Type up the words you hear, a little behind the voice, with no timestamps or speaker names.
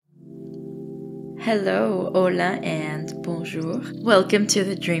Hello, hola, and bonjour. Welcome to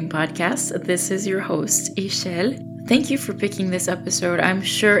the Dream Podcast. This is your host, Ishel. Thank you for picking this episode. I'm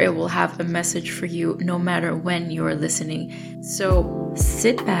sure it will have a message for you no matter when you are listening. So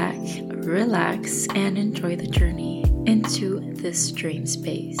sit back, relax, and enjoy the journey into this dream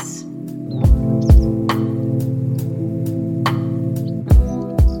space.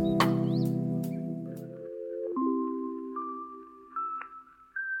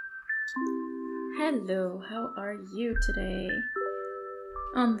 Hello, how are you today?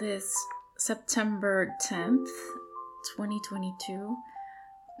 On this September 10th, 2022.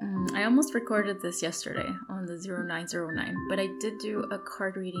 I almost recorded this yesterday on the 0909, but I did do a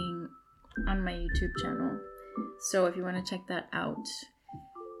card reading on my YouTube channel. So if you want to check that out,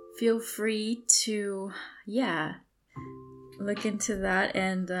 feel free to, look into that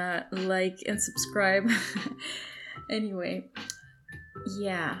and like and subscribe. Anyway.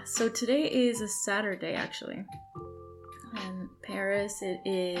 Yeah, so today is a Saturday actually. In Paris it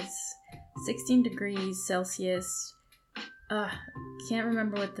is 16 degrees Celsius. Can't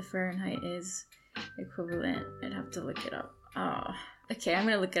remember what the Fahrenheit is equivalent. I'd have to look it up. Okay, I'm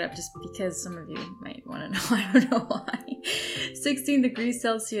gonna look it up just because some of you might want to know. I don't know why. 16 degrees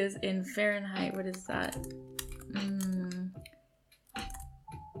Celsius in Fahrenheit, what is that?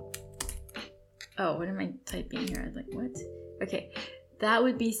 Oh, what am I typing here? I'm like, what? Okay. That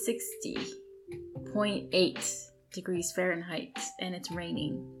would be 60.8 degrees Fahrenheit, and it's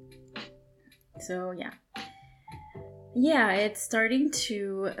raining. So, yeah. Yeah, it's starting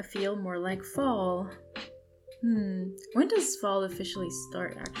to feel more like fall. When does fall officially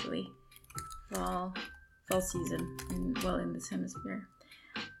start, actually? Fall season, in this hemisphere.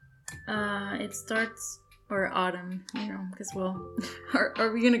 It starts, or autumn, because,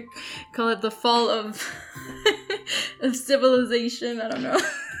 are we gonna call it the fall of... of civilization? I don't know.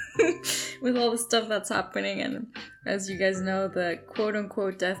 With all the stuff that's happening, and as you guys know, the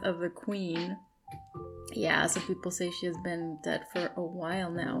quote-unquote death of the queen. Yeah, some people say she has been dead for a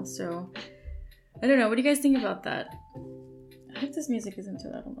while now, so I don't know. What do you guys think about that? I hope this music isn't too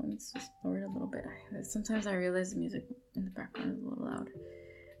loud. Hold on, let's just lower it a little bit. Sometimes I realize the music in the background is a little loud.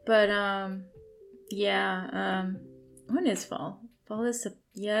 But, when is fall? Fall is,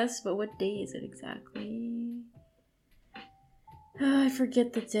 yes, but what day is it exactly? I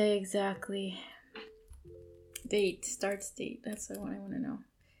forget the day exactly. Start date. That's the one I want to know.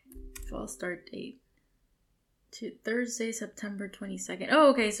 Fall start date. To Thursday, September 22nd.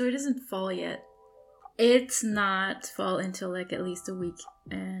 Oh, okay, so it isn't fall yet. It's not fall until like at least a week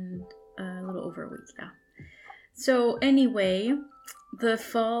and a little over a week, yeah. So anyway, the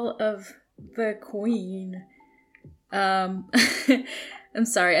fall of the queen. I'm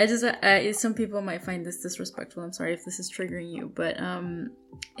sorry. Some people might find this disrespectful. I'm sorry if this is triggering you, but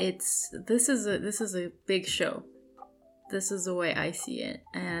this is a big show. This is the way I see it,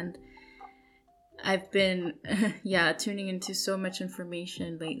 and I've been tuning into so much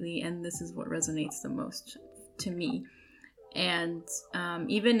information lately, and this is what resonates the most to me. And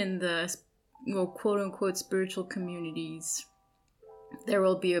even in the quote unquote spiritual communities, there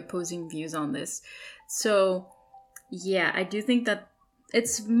will be opposing views on this. So yeah, I do think that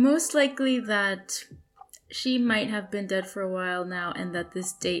it's most likely that she might have been dead for a while now, and that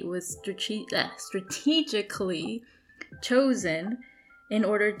this date was strategically chosen in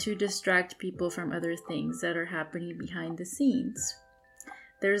order to distract people from other things that are happening behind the scenes.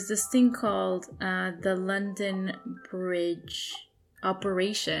 There's this thing called the London Bridge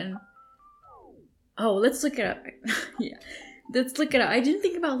operation. Oh, let's look it up. Yeah, let's look it up. I didn't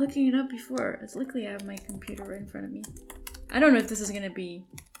think about looking it up before. Luckily, I have my computer right in front of me. I don't know if this is going to be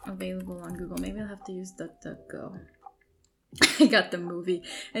available on Google. Maybe I'll have to use DuckDuckGo. I got the movie.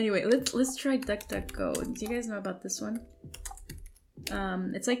 Anyway, let's try DuckDuckGo. Do you guys know about this one?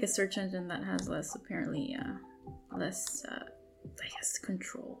 It's like a search engine that has less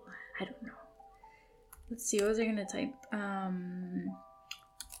control. I don't know. Let's see, what was I going to type?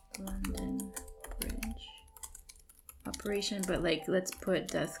 London Bridge operation, but let's put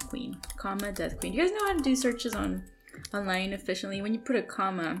Death Queen, Death Queen. You guys know how to do searches online efficiently? When you put a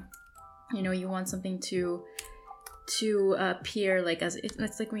comma, you want something to appear as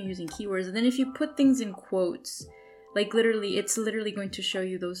it's like when you're using keywords, and then if you put things in quotes, it's literally going to show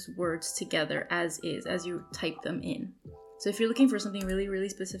you those words together as you type them in. So if you're looking for something really, really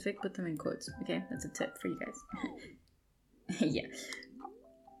specific, put them in quotes. Okay, that's a tip for you guys. Yeah.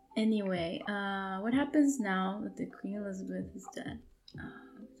 Anyway, what happens now that the Queen Elizabeth is dead?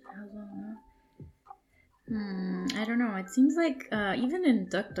 I don't know. It seems like even in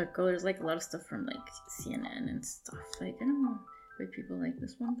DuckDuckGo, there's a lot of stuff from CNN and stuff. I don't know. why people like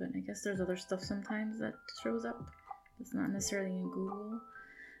this one, but I guess there's other stuff sometimes that shows up. It's not necessarily in Google.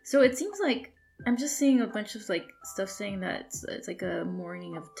 So it seems like I'm just seeing a bunch of like stuff saying that it's like a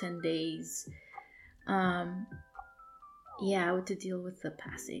mourning of 10 days. Yeah, to deal with the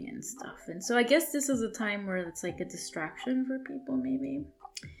passing and stuff. And so I guess this is a time where it's like a distraction for people, maybe.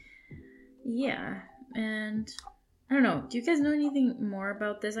 Yeah, and I don't know. Do you guys know anything more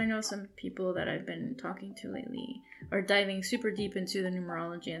about this? I know some people that I've been talking to lately are diving super deep into the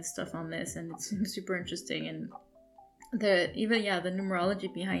numerology and stuff on this, and it's super interesting. And the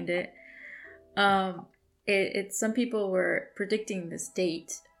numerology behind it. It's some people were predicting this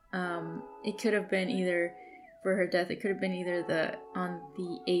date. It could have been either for her death. It could have been either on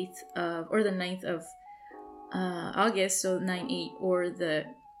the 8th of or the 9th of August, so 9/8, or the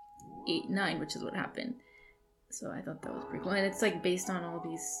 8/9, which is what happened. So I thought that was pretty cool, and it's like based on all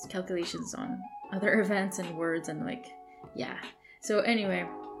these calculations on other events and words and like yeah. So anyway,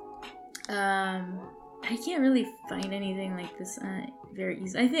 I can't really find anything like this very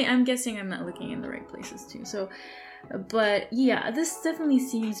easy. I'm guessing I'm not looking in the right places too. So, but yeah, this definitely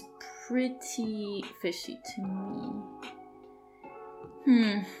seems pretty fishy to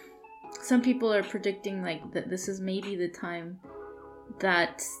me. Some people are predicting like that this is maybe the time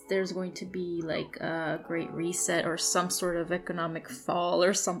that there's going to be like a great reset or some sort of economic fall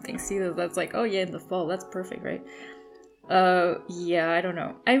or something. See, that's like, oh yeah, in the fall, that's perfect, right? Yeah, I don't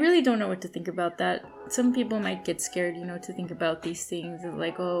know. I really don't know what to think about that. Some people might get scared, to think about these things of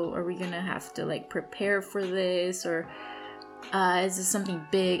like, oh, are we gonna have to like prepare for this, or is this something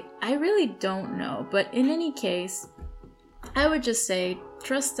big? I really don't know. But in any case, I would just say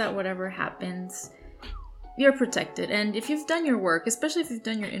trust that whatever happens, you're protected. And if you've done your work, especially if you've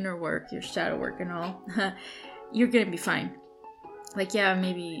done your inner work, your shadow work and all, you're gonna be fine. Like, yeah,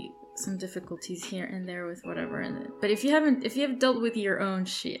 maybe some difficulties here and there with whatever, but if you have dealt with your own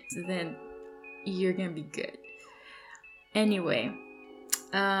shit, then you're gonna be good. Anyway,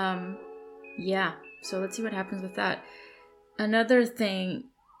 yeah, so let's see what happens with that. Another thing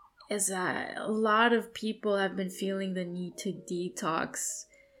is that a lot of people have been feeling the need to detox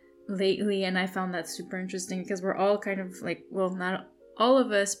lately, and I found that super interesting because we're all kind of like, well, not all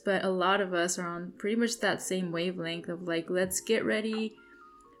of us, but a lot of us are on pretty much that same wavelength of like, let's get ready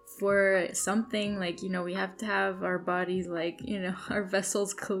for something. Like, we have to have our bodies like, our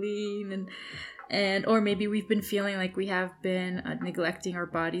vessels clean, and or maybe we've been feeling like we have been neglecting our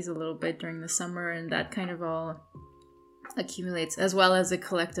bodies a little bit during the summer, and that kind of all accumulates, as well as the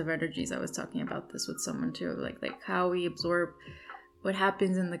collective energies. I was talking about this with someone too, like how we absorb what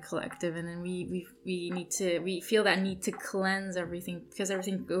happens in the collective, and then we feel that need to cleanse everything because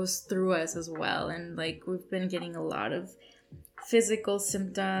everything goes through us as well. And like, we've been getting a lot of physical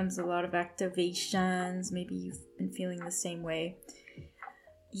symptoms, a lot of activations. Maybe you've been feeling the same way.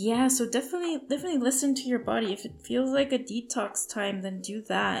 Yeah, so definitely listen to your body. If it feels like a detox time, then do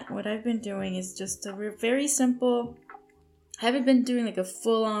that. What I've been doing is just a very simple, I haven't been doing like a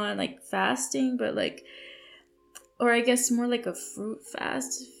full-on like fasting, but like, or I guess more like a fruit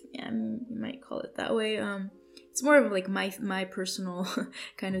fast. Yeah, you might call it that way. It's more of like my personal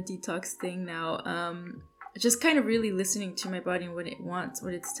kind of detox thing now. Just kind of really listening to my body and what it wants,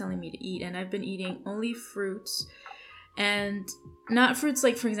 what it's telling me to eat. And I've been eating only fruits, and not fruits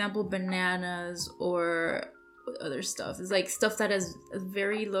like, for example, bananas or other stuff. It's like stuff that has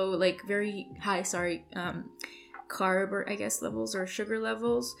very low, like very high, carb, or I guess levels, or sugar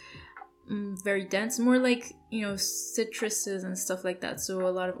levels. Very dense, more like, citruses and stuff like that. So a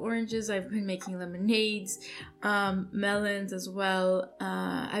lot of oranges. I've been making lemonades, melons as well.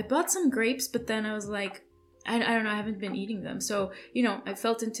 I bought some grapes, but then I was like, I don't know, I haven't been eating them. So, I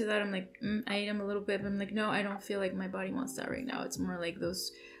felt into that. I'm like, I ate them a little bit, but I'm like, no, I don't feel like my body wants that right now. It's more like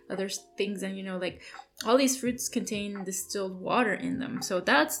those other things. And, like all these fruits contain distilled water in them. So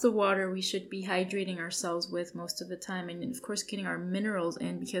that's the water we should be hydrating ourselves with most of the time. And of course, getting our minerals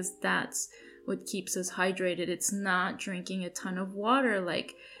in, because that's what keeps us hydrated. It's not drinking a ton of water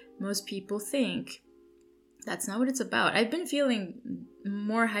like most people think. That's not what it's about. I've been feeling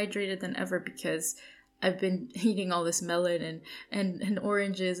more hydrated than ever because I've been eating all this melon and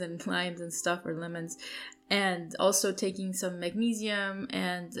oranges and limes and stuff, or lemons, and also taking some magnesium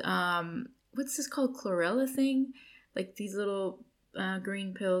and what's this called, chlorella thing, like these little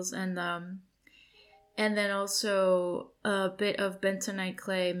green pills, and then also a bit of bentonite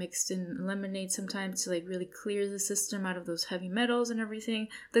clay mixed in lemonade sometimes to like really clear the system out of those heavy metals and everything.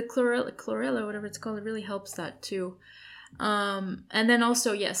 The chlorella, whatever it's called, it really helps that too. And then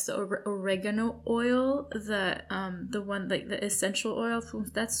also, yes, the oregano oil, the one, like the essential oil,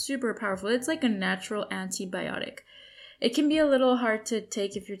 that's super powerful. It's like a natural antibiotic. it can be a little hard to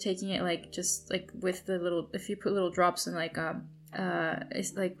take if you're taking it like just like with the little, if you put little drops in like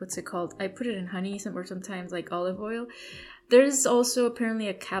it's like, what's it called, I put it in honey or sometimes like olive oil. There's also apparently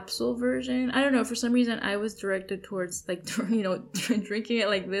a capsule version. I don't know, for some reason I was directed towards like, you know, drinking it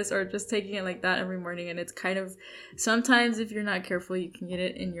like this or just taking it like that every morning, and it's kind of, sometimes if you're not careful you can get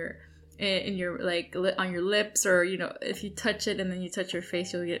it in your like on your lips, or you know, if you touch it and then you touch your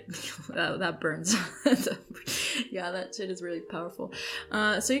face, you'll get that burns. Yeah, that shit is really powerful.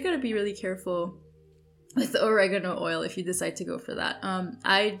 So you gotta be really careful with the oregano oil if you decide to go for that.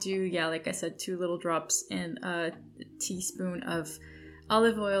 I do, yeah, like I said, 2 little drops in a teaspoon of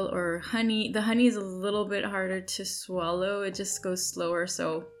olive oil or honey. The honey is a little bit harder to swallow. It just goes slower.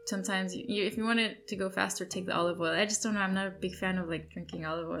 So sometimes if you want it to go faster, take the olive oil. I just don't know. I'm not a big fan of like drinking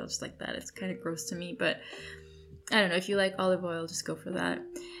olive oil just like that. It's kind of gross to me, but I don't know. If you like olive oil, just go for that.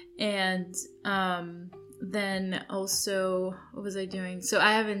 And then also, what was I doing? So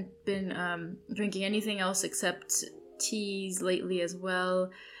I haven't been drinking anything else except teas lately as well.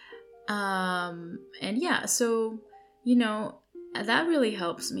 And yeah, so, you know, that really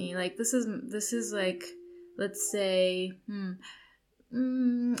helps me. Like this is like, let's say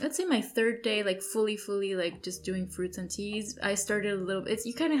my 3rd day, like fully like just doing fruits and teas. I started a little bit,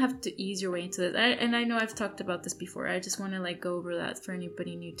 you kind of have to ease your way into this. And I know I've talked about this before. I just want to like go over that for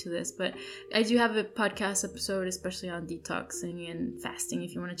anybody new to this, but I do have a podcast episode, especially on detoxing and fasting.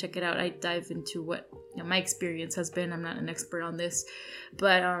 If you want to check it out, I dive into what, you know, my experience has been. I'm not an expert on this,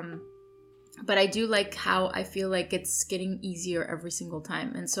 but I do like how I feel like it's getting easier every single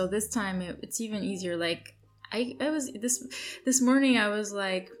time. And so this time it's even easier. Like I was this morning, I was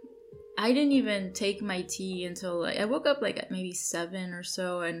like, I didn't even take my tea until like, I woke up like at maybe 7 or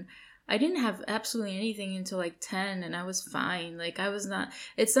so, and I didn't have absolutely anything until like 10, and I was fine. Like I was not,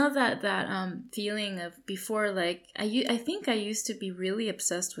 it's not that feeling of before. Like I think I used to be really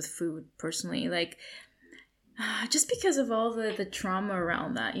obsessed with food personally, like just because of all the trauma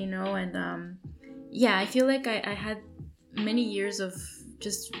around that, you know. And yeah, I feel like I had many years of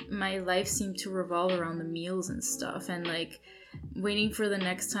just, my life seemed to revolve around the meals and stuff, and like waiting for the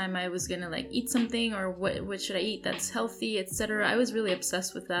next time I was gonna like eat something, or what should I eat that's healthy, etc. I was really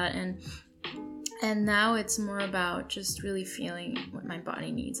obsessed with that, and now it's more about just really feeling what my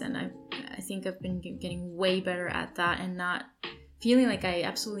body needs. And I think I've been getting way better at that, and not feeling like I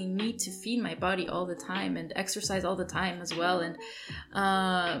absolutely need to feed my body all the time and exercise all the time as well. And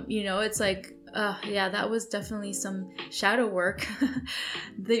you know, it's like yeah, that was definitely some shadow work.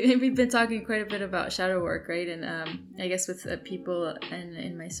 We've been talking quite a bit about shadow work, right? And I guess with people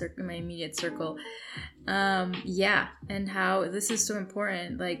in my circle, my immediate circle, yeah, and how this is so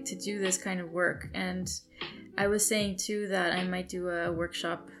important, like to do this kind of work. And I was saying too that I might do a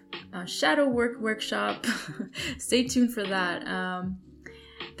workshop, shadow work workshop. Stay tuned for that.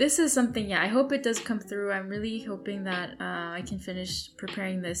 This is something, yeah, I hope it does come through. I'm really hoping that I can finish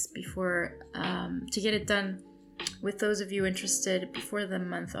preparing this before, to get it done with those of you interested before the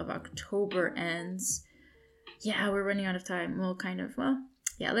month of October ends. Yeah, we're running out of time. Well,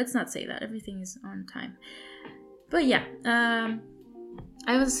 yeah, let's not say that. Everything is on time. But yeah,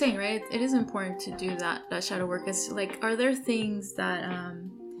 I was saying, right, it is important to do that shadow work. It's like, are there things that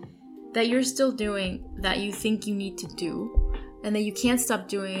that you're still doing that you think you need to do, and that you can't stop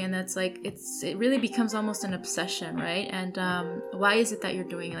doing, and that's like, it really becomes almost an obsession, right? And why is it that you're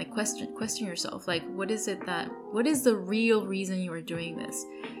doing it? Like question yourself, like what is the real reason you are doing this?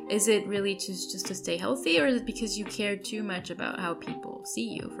 Is it really just to stay healthy, or is it because you care too much about how people see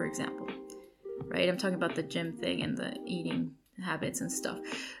you, for example, right? I'm talking about the gym thing and the eating habits and stuff.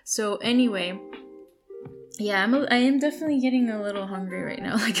 So anyway, yeah, I am definitely getting a little hungry right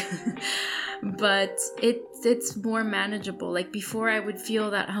now, like but it's more manageable. Like before, I would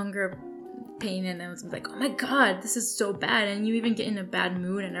feel that hunger pain, and I was like, oh my god, this is so bad, and you even get in a bad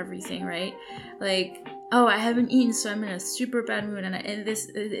mood and everything, right? Like, oh, I haven't eaten, so I'm in a super bad mood, and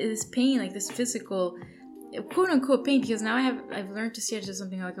this pain, like this physical quote unquote pain, because now I've learned to see it as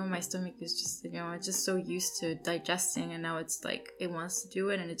something like, oh, my stomach is just, you know, it's just so used to digesting, and now it's like it wants to do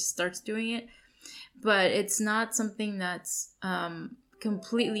it, and it just starts doing it. But it's not something that's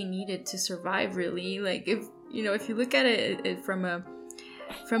completely needed to survive, really. Like, if you look at it from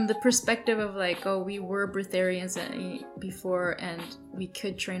the perspective of like, oh, we were breatharians before, and we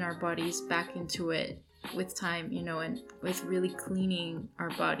could train our bodies back into it with time, you know, and with really cleaning our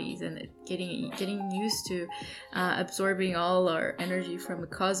bodies and getting used to absorbing all our energy from the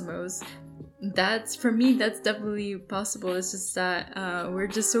cosmos. That's, for me, that's definitely possible. It's just that we're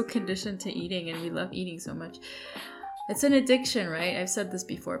just so conditioned to eating, and we love eating so much. It's an addiction, right? I've said this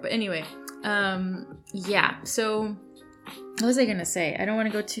before, but anyway, yeah. So what was I gonna say? I don't want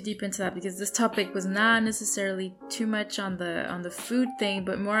to go too deep into that because this topic was not necessarily too much on the food thing,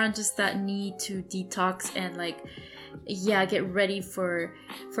 but more on just that need to detox and like, yeah, get ready for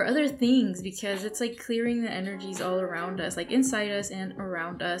other things, because it's like clearing the energies all around us, like inside us and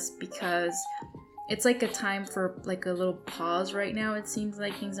around us, because it's like a time for like a little pause right now. It seems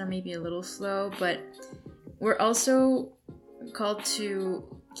like things are maybe a little slow, but we're also called to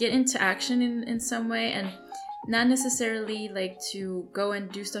get into action in some way, and not necessarily like to go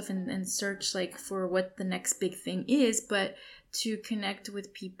and do stuff and search like for what the next big thing is, but to connect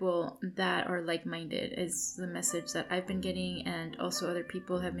with people that are like-minded is the message that I've been getting, and also other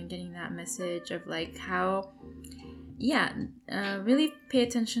people have been getting that message of like how, yeah, really pay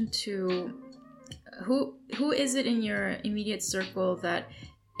attention to who is it in your immediate circle that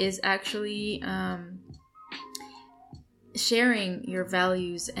is actually sharing your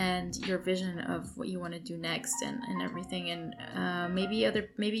values and your vision of what you want to do next and everything. And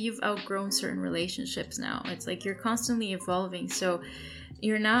maybe you've outgrown certain relationships now. It's like you're constantly evolving, so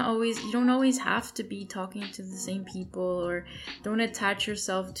you don't always have to be talking to the same people, or don't attach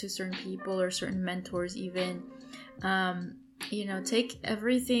yourself to certain people or certain mentors even. Take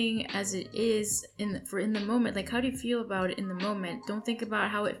everything as it is in the moment. Like, how do you feel about it in the moment? Don't think about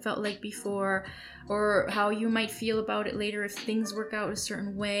how it felt like before, or how you might feel about it later if things work out a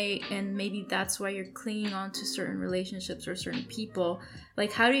certain way, and maybe that's why you're clinging on to certain relationships or certain people.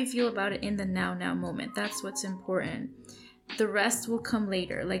 Like, how do you feel about it in the now moment? That's what's important. The rest will come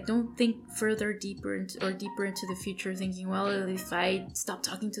later. Like, don't think deeper into the future, thinking, well, if I stop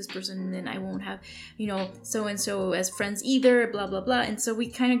talking to this person, then I won't have, so and so as friends either, blah blah blah. And so we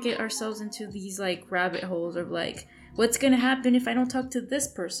kind of get ourselves into these like rabbit holes of like, what's gonna happen if I don't talk to this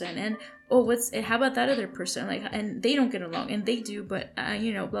person, and how about that other person, like, and they don't get along, and they do, but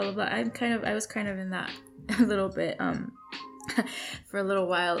blah blah blah. I was kind of in that a little bit for a little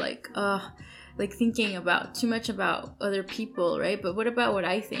while, like thinking about too much about other people, right? But what about what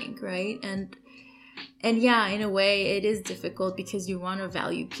I think, right? And yeah, in a way it is difficult, because you want to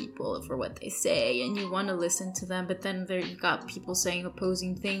value people for what they say and you want to listen to them, but then you've got people saying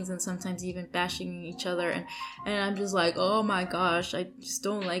opposing things and sometimes even bashing each other, and I'm just like, oh my gosh, I just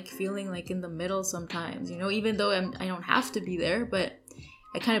don't like feeling like in the middle sometimes, even though I don't have to be there, but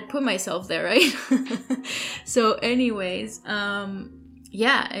I kind of put myself there, right? So anyways,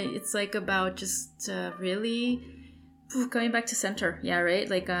 yeah, it's like about just really going back to center. Yeah, right?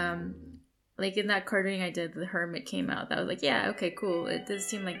 Like in that card reading I did, the Hermit came out. That was like, yeah, okay, cool. It does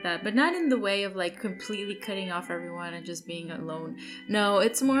seem like that. But not in the way of like completely cutting off everyone and just being alone. No,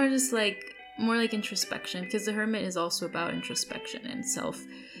 it's more just like, more like introspection. Because the Hermit is also about introspection and self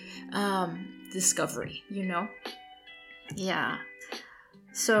discovery, Yeah.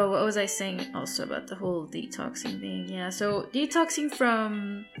 So what was I saying also about the whole detoxing thing? Yeah, so detoxing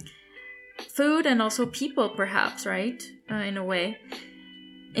from food and also people, perhaps, right? In a way.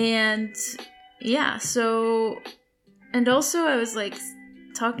 And yeah, so, and also I was like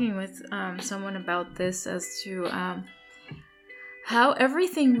talking with someone about this as to how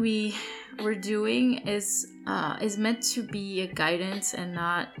everything we're doing is meant to be a guidance and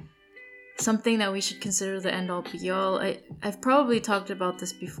not something that we should consider the end-all be-all. I've probably talked about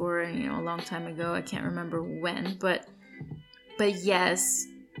this before, a long time ago. I can't remember when, but yes,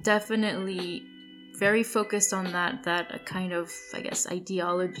 definitely very focused on that kind of, I guess,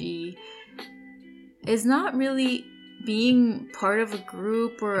 ideology is not really being part of a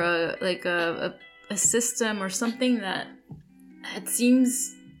group or a system or something that it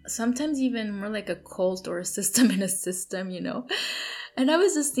seems sometimes even more like a cult or a system in a system, And I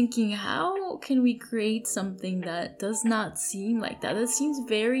was just thinking, how can we create something that does not seem like that? That seems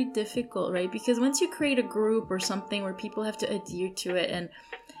very difficult, right? Because once you create a group or something where people have to adhere to it and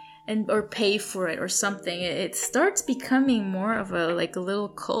or pay for it or something, it starts becoming more of a little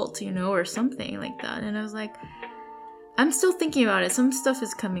cult, or something like that. And I was like, I'm still thinking about it. Some stuff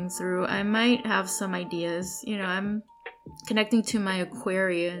is coming through. I might have some ideas. I'm connecting to my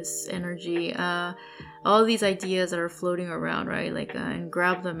Aquarius energy. All these ideas that are floating around, right? And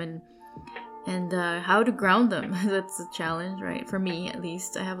grab them and how to ground them. That's a challenge, right? For me, at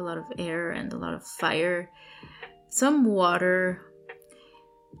least. I have a lot of air and a lot of fire, some water.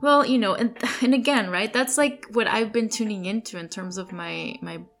 Well, and again, right? That's like what I've been tuning into in terms of my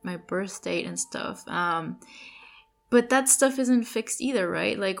birth date and stuff. But that stuff isn't fixed either,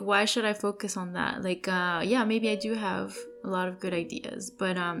 right? Like, why should I focus on that? Yeah, maybe I do have a lot of good ideas,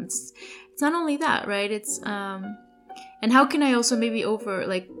 but it's not only that, right? It's and how can I also maybe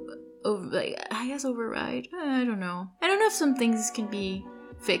override? I don't know if some things can be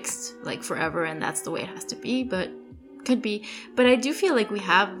fixed forever and that's the way it has to be, but Could be, but I do feel like we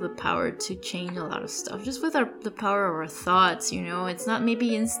have the power to change a lot of stuff just with the power of our thoughts, you know. It's not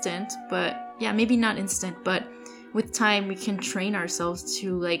maybe instant, but yeah, maybe not instant, but with time we can train ourselves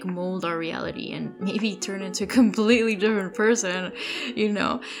to like mold our reality and maybe turn into a completely different person, you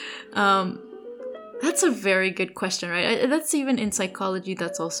know. That's a very good question, right? That's even in psychology.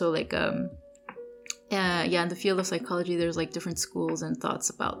 That's also like in the field of psychology, there's like different schools and thoughts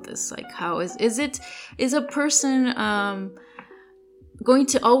about this. Like, how is a person going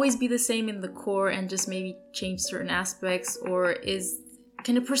to always be the same in the core and just maybe change certain aspects, or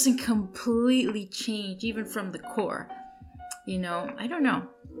can a person completely change even from the core? You know, I don't know.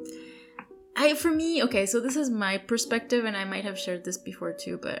 For me, okay, so this is my perspective, and I might have shared this before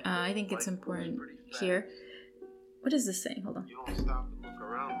too, but I think it's important here. What is this saying? Hold on. You don't stop and look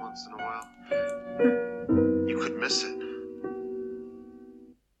around once in a while. You could miss it.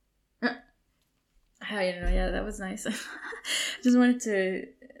 I don't know. Yeah, that was nice. Just wanted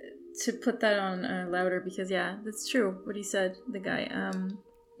to put that on louder because yeah, that's true what he said. The guy.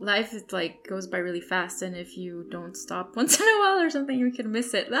 Life is like goes by really fast, and if you don't stop once in a while or something, you can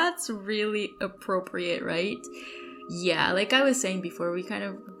miss it. That's really appropriate, right? Yeah, like I was saying before, we've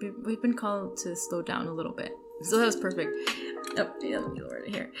been called to slow down a little bit. So that was perfect. Oh, yeah, let me lower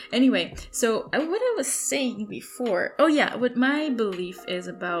it here. Anyway, so what I was saying before. Oh yeah, what my belief is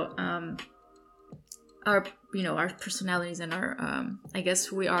about our personalities and our I guess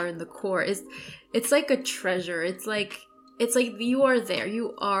who we are in the core is it's like a treasure. It's like you are there.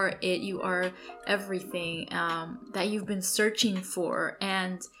 You are it. You are everything that you've been searching for,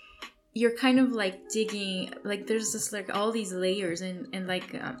 and you're kind of like digging, like there's just like all these layers and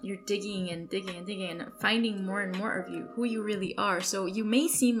like you're digging and digging and digging and finding more and more of you, who you really are. So you may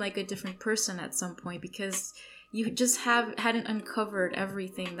seem like a different person at some point because you just hadn't uncovered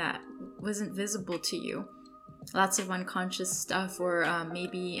everything that wasn't visible to you. Lots of unconscious stuff, or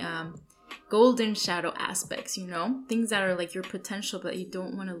maybe golden shadow aspects, you know, things that are like your potential but you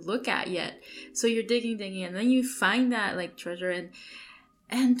don't want to look at yet. So you're digging and then you find that like treasure,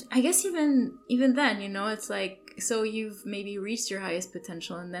 and I guess even then, you know, it's like, so you've maybe reached your highest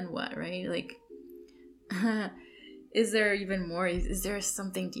potential, and then what, right? Like is there even more? Is there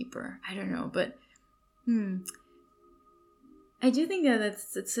something deeper? I don't know, but I do think that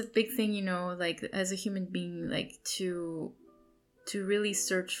it's a big thing, you know, like as a human being, like to really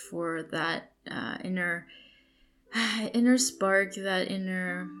search for that inner spark, that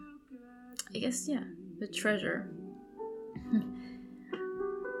inner, I guess, yeah, the treasure.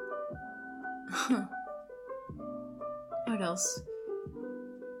 What else?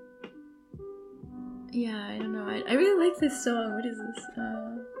 Yeah, I don't know. I really like this song. What is this?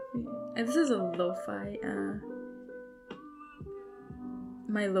 This is a lo-fi.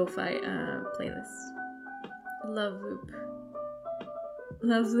 My lo-fi playlist. Love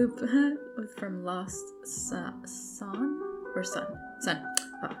Loop from Lost Sun or Sun.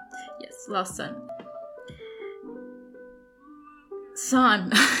 Oh, yes, Lost Sun.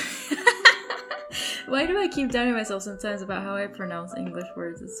 Sun. Why do I keep doubting myself sometimes about how I pronounce English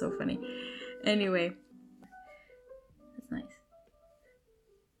words? It's so funny. Anyway, that's nice.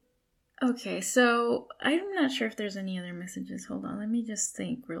 Okay, so I'm not sure if there's any other messages. Hold on, let me just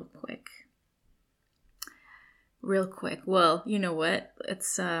think real quick. Well, you know what?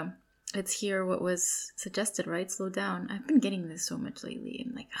 Let's hear what was suggested, right? Slow down. I've been getting this so much lately,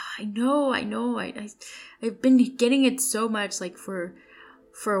 and like, I know. I've been getting it so much, like for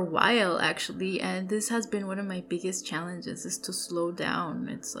a while actually, and this has been one of my biggest challenges, is to slow down.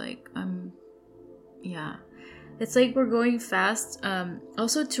 It's like it's like we're going fast.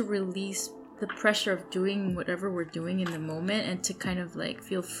 Also to release the pressure of doing whatever we're doing in the moment and to kind of like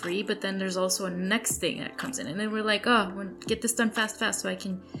feel free, but then there's also a next thing that comes in, and then we're like, oh, I want to get this done fast so I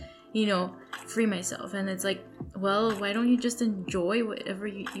can, you know, free myself. And it's like, well, why don't you just enjoy whatever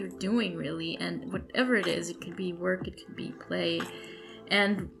you're doing, really? And whatever it is, it could be work, it could be play,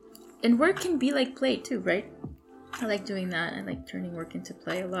 and work can be like play too, right? I like doing that. I like turning work into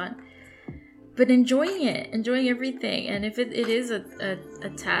play a lot. But enjoying everything. And if it is a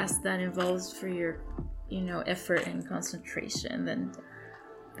task that involves for your, you know, effort and concentration, then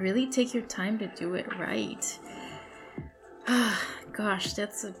really take your time to do it right. Gosh,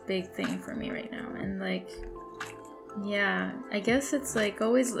 that's a big thing for me right now. And like, yeah, I guess it's like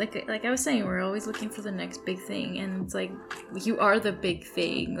always, like I was saying, we're always looking for the next big thing, and it's like, you are the big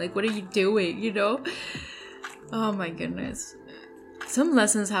thing. Like, what are you doing, you know? Oh my goodness. Some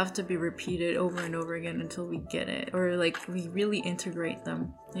lessons have to be repeated over and over again until we get it, or like we really integrate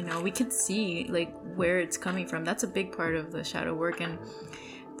them, you know. We could see like where it's coming from. That's a big part of the shadow work, and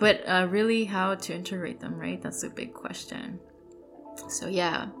But really how to integrate them, right? That's a big question. So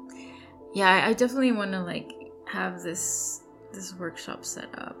yeah, I definitely want to like have this workshop set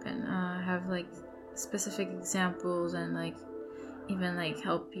up and have like specific examples and like even like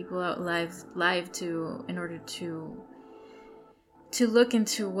help people out live to in order to look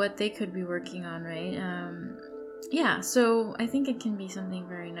into what they could be working on, right? Yeah, so I think it can be something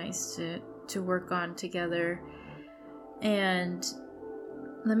very nice to work on together. And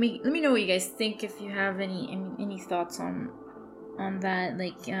let me know what you guys think, if you have any thoughts on that.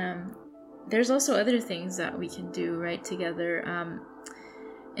 Like there's also other things that we can do right together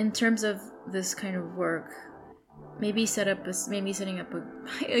in terms of this kind of work. Maybe setting up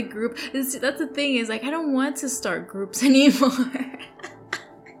a group. That's the thing, is like I don't want to start groups anymore.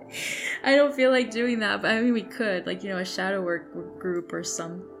 I don't feel like doing that, but I mean we could, like, you know, a shadow work group or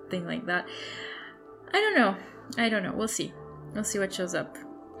something like that. I don't know. We'll see what shows up.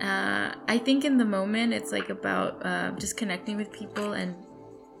 I think in the moment it's like about just connecting with people and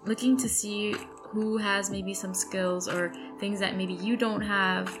looking to see who has maybe some skills or things that maybe you don't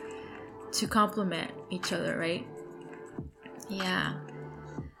have, to complement each other, right? Yeah.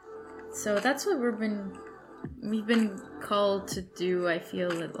 So that's what we've been called to do. I feel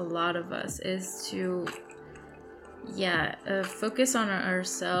that a lot of us is to focus on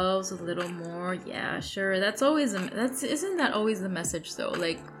ourselves a little more. Yeah, sure. Isn't that always the message though?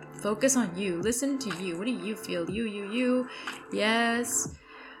 Like, focus on you. Listen to you. What do you feel? You. Yes.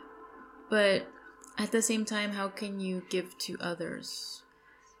 But at the same time, how can you give to others?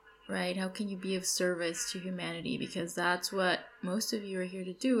 Right? How can you be of service to humanity? Because that's what most of you are here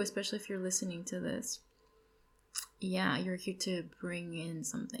to do, especially if you're listening to this. Yeah, you're here to bring in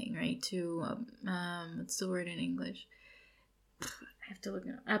something, right? To, what's the word in English? I have to look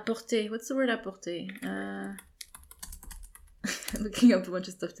it up. Apporter. What's the word apporter? Looking up a bunch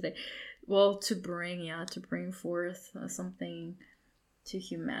of stuff today. Well, to bring forth something to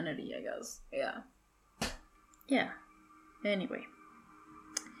humanity, I guess. Yeah. Anyway.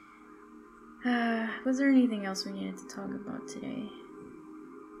 Was there anything else we needed to talk about today?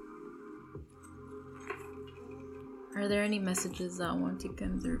 Are there any messages that want to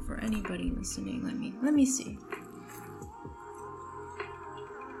come through for anybody listening? Let me see.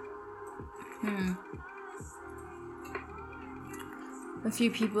 A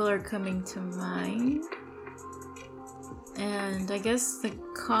few people are coming to mind. And I guess the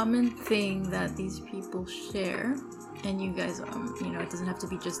common thing that these people share, and you guys, it doesn't have to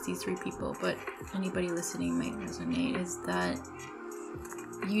be just these 3 people, but anybody listening might resonate, is that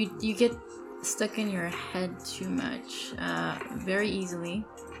you get stuck in your head too much, very easily,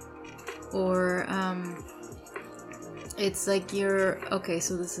 or it's like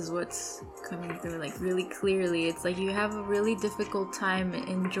so this is what's coming through, like, really clearly. It's like you have a really difficult time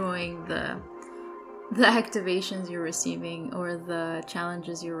enjoying the activations you're receiving or the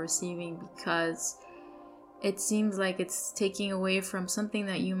challenges you're receiving, because it seems like it's taking away from something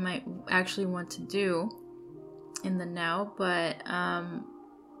that you might actually want to do in the now, but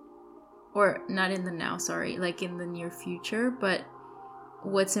or not in the now, sorry, like in the near future. But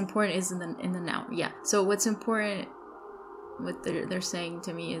what's important is in the now. Yeah. So what's important, what they're saying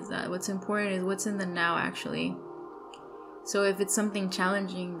to me is that what's important is what's in the now, actually. So if it's something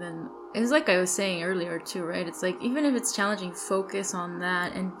challenging, then it's like I was saying earlier too, right? It's like, even if it's challenging, focus on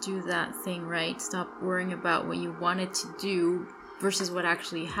that and do that thing, right? Stop worrying about what you wanted to do versus what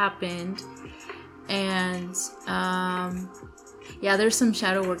actually happened. And there's some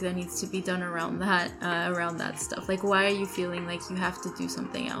shadow work that needs to be done around that stuff. Like, why are you feeling like you have to do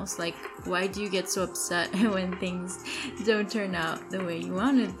something else? Like, why do you get so upset when things don't turn out the way you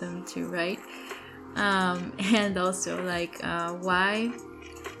wanted them to, right? And also, like,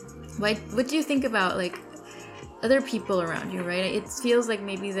 what do you think about, like, other people around you, right? It feels like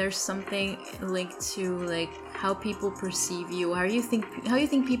maybe there's something linked to, like, how people perceive you, how you think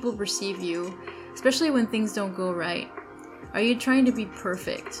people perceive you, especially when things don't go right. Are you trying to be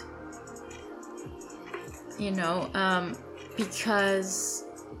perfect? Because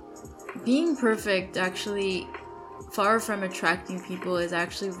being perfect, actually, far from attracting people, is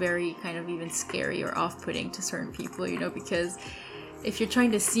actually very kind of even scary or off-putting to certain people, because if you're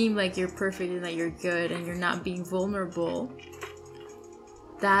trying to seem like you're perfect and that you're good and you're not being vulnerable,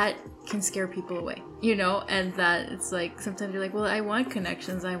 that can scare people away, and that it's like, sometimes you're like, well, I want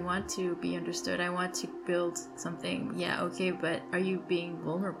connections, I want to be understood, I want to build something. Yeah, okay, but are you being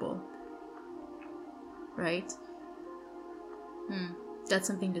vulnerable? Right? That's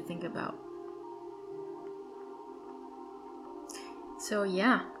something to think about. So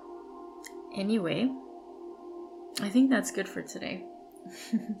yeah, anyway, I think that's good for today.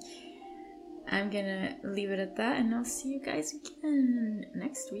 I'm gonna leave it at that, and I'll see you guys again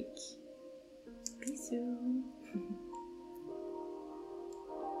next week. Peace out.